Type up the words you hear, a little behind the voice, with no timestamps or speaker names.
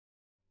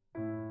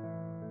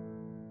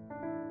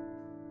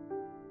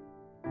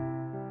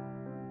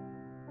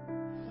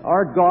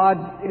Our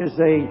God is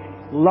a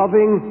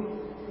loving,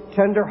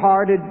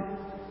 tender-hearted,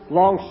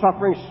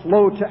 long-suffering,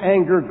 slow to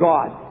anger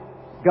God.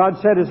 God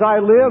said, "As I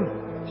live,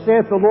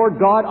 saith the Lord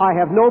God, I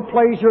have no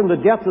pleasure in the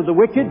death of the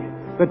wicked,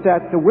 but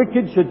that the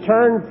wicked should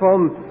turn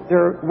from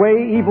their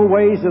evil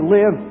ways and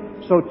live.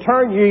 So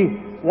turn ye,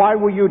 why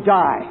will you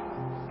die?"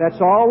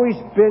 That's always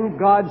been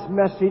God's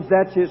message.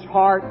 That's His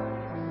heart.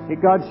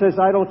 And God says,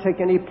 "I don't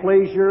take any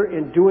pleasure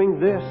in doing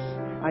this.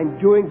 I'm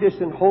doing this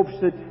in hopes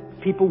that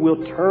people will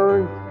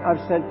turn.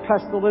 I've sent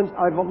pestilence.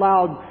 I've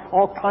allowed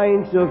all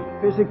kinds of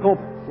physical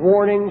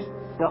warnings."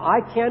 Now,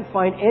 I can't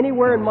find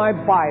anywhere in my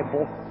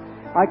Bible,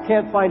 I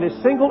can't find a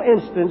single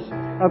instance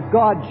of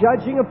God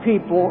judging a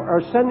people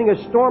or sending a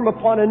storm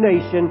upon a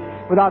nation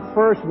without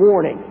first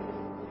warning.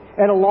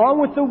 And along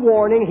with the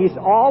warning, He's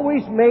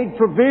always made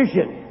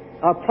provision,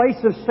 a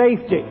place of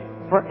safety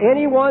for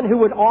anyone who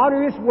would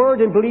honor His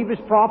word and believe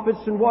His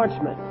prophets and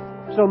watchmen.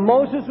 So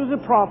Moses was a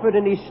prophet,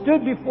 and he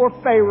stood before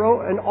Pharaoh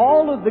and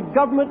all of the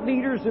government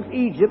leaders of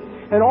Egypt,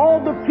 and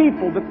all the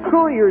people, the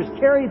couriers,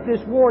 carried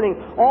this warning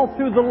all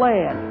through the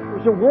land. There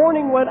was a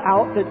warning went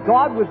out that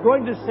God was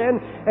going to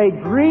send a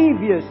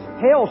grievous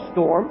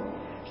hailstorm,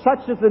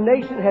 such as the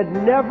nation had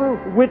never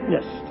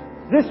witnessed.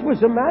 This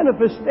was a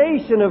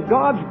manifestation of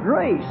God's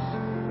grace,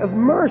 of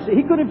mercy.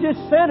 He could have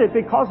just sent it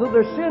because of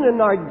their sin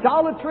and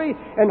idolatry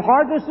and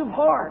hardness of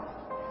heart.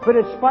 But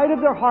in spite of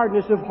their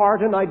hardness of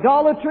heart and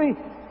idolatry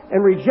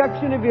and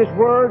rejection of His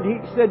word, He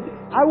said,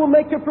 "I will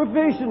make a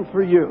provision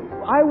for you.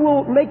 I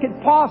will make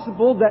it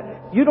possible that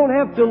you don't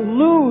have to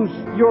lose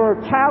your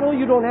cattle,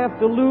 you don't have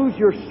to lose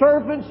your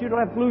servants, you don't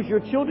have to lose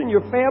your children,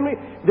 your family.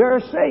 They're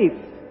safe."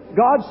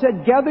 God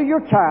said, "Gather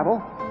your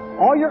cattle,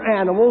 all your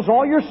animals,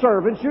 all your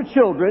servants, your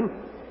children,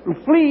 and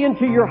flee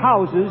into your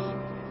houses.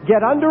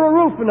 Get under a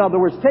roof, in other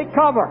words, take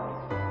cover."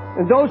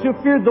 And those who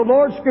feared the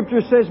Lord,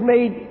 Scripture says,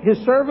 made His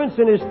servants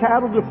and His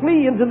cattle to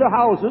flee into the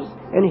houses.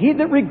 And he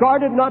that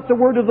regarded not the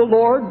word of the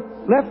Lord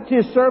left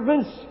his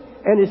servants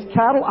and his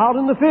cattle out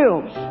in the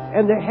fields.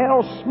 And the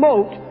hail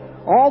smote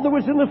all that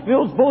was in the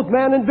fields, both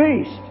man and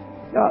beast.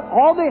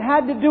 All they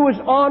had to do was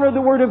honor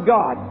the word of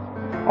God.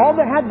 All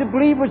they had to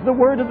believe was the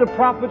word of the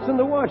prophets and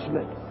the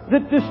watchmen,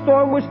 that this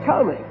storm was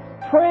coming.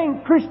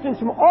 Praying Christians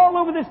from all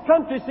over this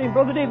country saying,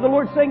 "Brother Dave, the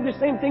Lord's saying the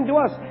same thing to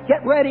us.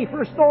 Get ready for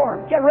a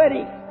storm. Get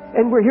ready."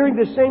 And we're hearing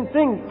the same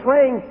thing.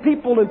 Praying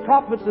people and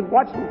prophets and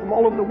watchmen from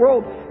all over the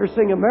world are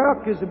saying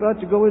America is about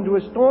to go into a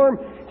storm,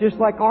 just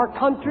like our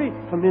country,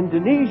 from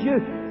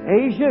Indonesia,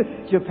 Asia,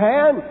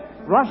 Japan,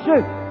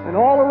 Russia, and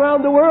all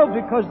around the world,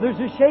 because there's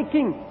a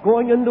shaking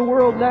going in the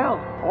world now,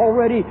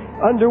 already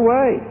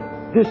underway.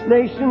 This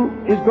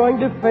nation is going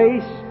to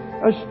face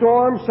a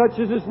storm such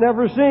as it's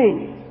never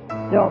seen.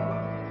 Now,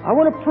 I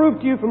want to prove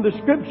to you from the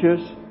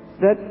Scriptures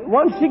that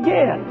once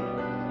again,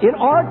 in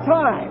our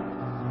time,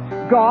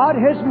 God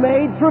has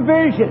made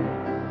provision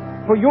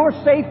for your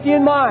safety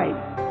and mine,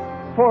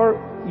 for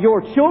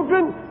your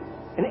children,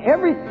 and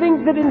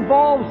everything that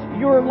involves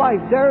your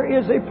life. There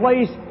is a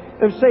place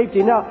of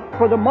safety. Now,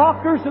 for the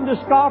mockers and the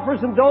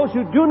scoffers and those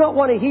who do not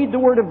want to heed the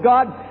Word of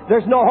God,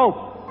 there's no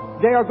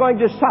hope. They are going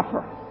to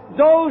suffer.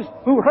 Those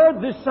who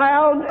heard the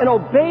sound and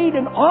obeyed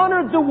and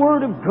honored the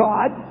Word of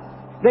God,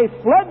 they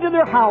fled to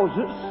their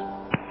houses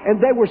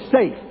and they were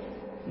safe.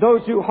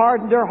 Those who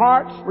hardened their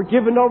hearts were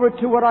given over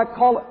to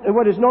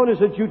what is known as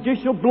a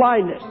judicial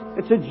blindness.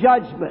 It's a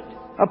judgment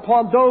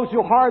upon those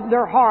who hardened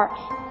their hearts,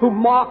 who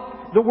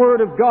mocked the Word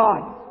of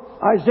God.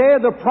 Isaiah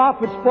the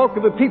prophet spoke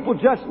of a people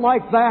just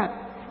like that,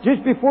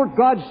 just before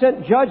God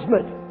sent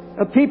judgment.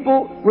 A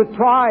people with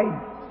pride,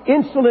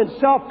 insolent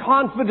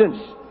self-confidence.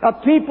 A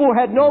people who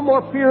had no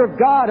more fear of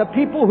God. A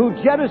people who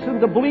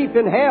jettisoned the belief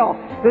in hell,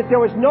 that there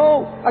was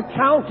no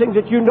accounting,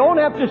 that you don't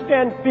have to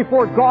stand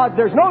before God.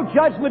 There's no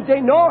judgment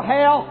day, no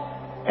hell,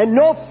 and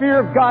no fear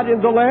of God in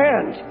the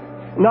land.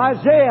 And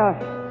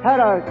Isaiah had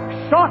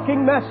a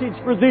shocking message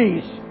for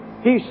these.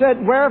 He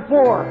said,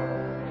 "Wherefore,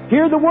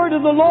 hear the word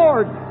of the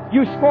Lord,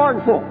 you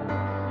scornful,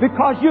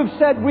 because you've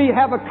said we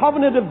have a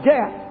covenant of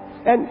death,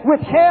 and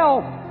with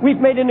hell we've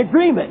made an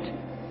agreement.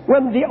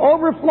 When the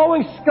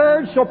overflowing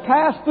scourge shall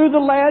pass through the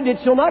land, it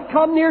shall not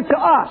come near to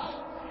us.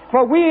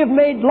 For we have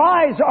made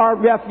lies our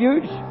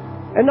refuge,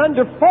 and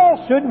under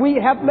falsehood we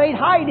have made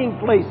hiding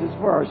places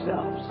for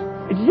ourselves."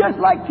 It's just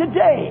like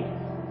today.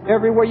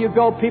 Everywhere you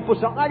go, people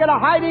say, "I got a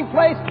hiding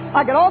place.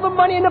 I got all the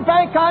money in the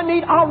bank I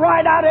need. I'll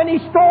ride out any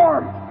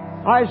storm."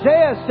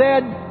 Isaiah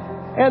said,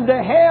 "And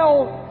the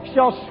hail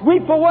shall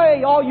sweep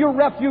away all your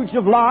refuge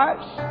of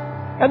lies,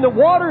 and the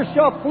waters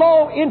shall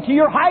flow into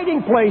your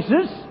hiding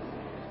places,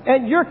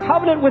 and your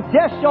covenant with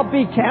death shall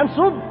be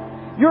canceled.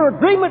 Your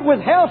agreement with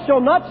hell shall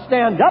not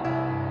stand up.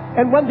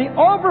 And when the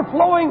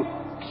overflowing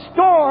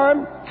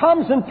storm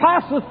comes and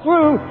passeth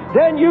through,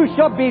 then you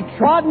shall be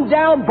trodden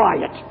down by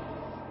it."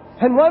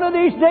 And one of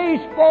these days,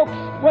 folks,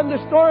 when the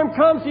storm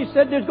comes, he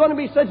said there's going to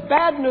be such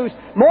bad news,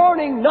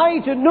 morning,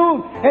 night, and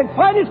noon. And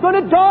finally it's going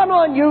to dawn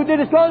on you that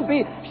it's going to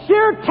be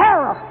sheer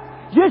terror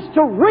just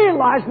to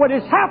realize what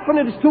has happened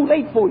and it's too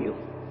late for you.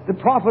 The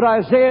prophet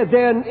Isaiah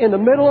then, in the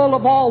middle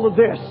of all of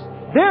this,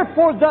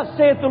 Therefore, thus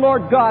saith the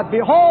Lord God,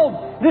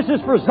 behold, this is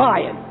for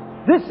Zion.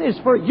 This is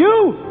for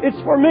you, it's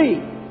for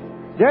me.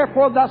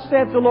 Therefore, thus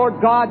saith the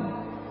Lord God,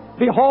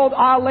 behold,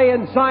 I'll lay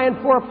in Zion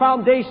for a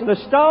foundation, a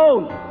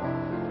stone,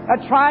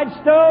 a tried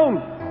stone,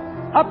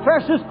 a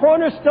precious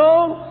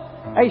cornerstone,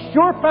 a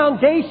sure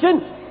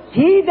foundation.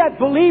 He that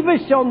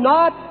believeth shall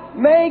not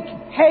make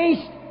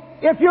haste.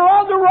 If you're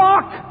on the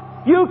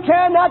rock, you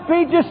cannot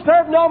be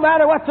disturbed no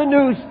matter what the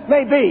news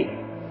may be.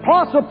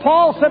 Apostle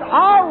Paul said,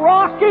 our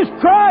rock is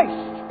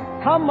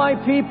Christ. Come, my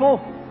people,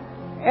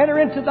 enter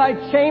into thy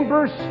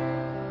chambers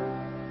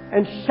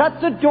and shut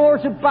the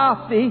doors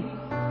about thee.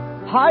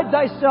 Hide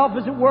thyself,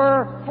 as it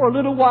were, for a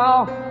little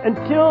while,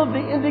 until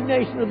the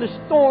indignation of the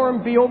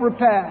storm be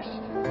overpast.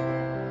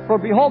 For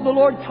behold, the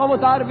Lord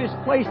cometh out of his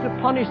place to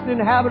punish the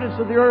inhabitants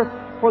of the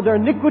earth for their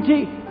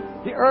iniquity.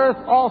 The earth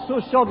also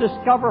shall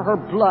discover her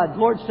blood. The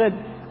Lord said,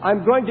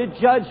 I'm going to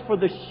judge for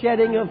the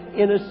shedding of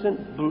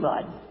innocent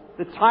blood.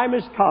 The time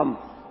has come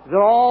that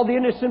all the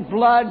innocent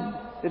blood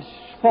that's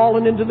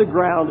fallen into the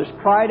ground is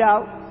cried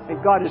out,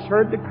 and God has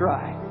heard the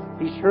cry.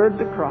 He's heard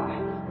the cry.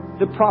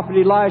 The prophet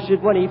Elijah,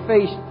 when he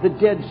faced the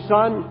dead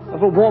son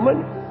of a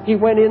woman, he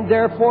went in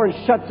therefore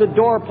and shut the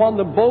door upon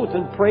the boat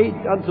and prayed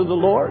unto the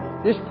Lord.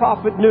 This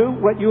prophet knew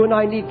what you and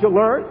I need to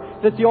learn,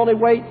 that the only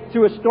way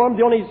through a storm,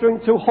 the only way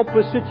through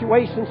hopeless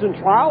situations and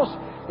trials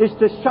is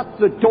to shut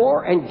the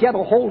door and get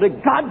a hold of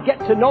God, get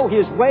to know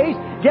His ways,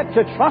 get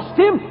to trust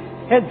Him,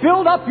 and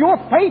build up your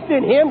faith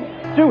in Him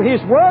through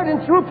His Word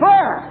and through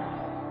prayer.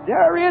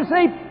 There is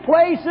a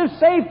place of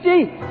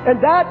safety,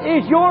 and that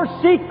is your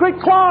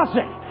secret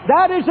closet.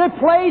 That is a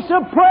place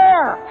of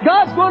prayer.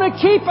 God's going to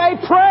keep a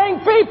praying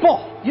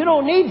people. You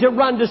don't need to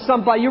run to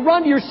somebody. You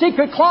run to your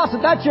secret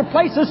closet. That's your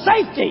place of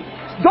safety.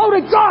 Go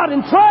to God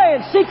and pray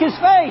and seek His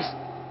face.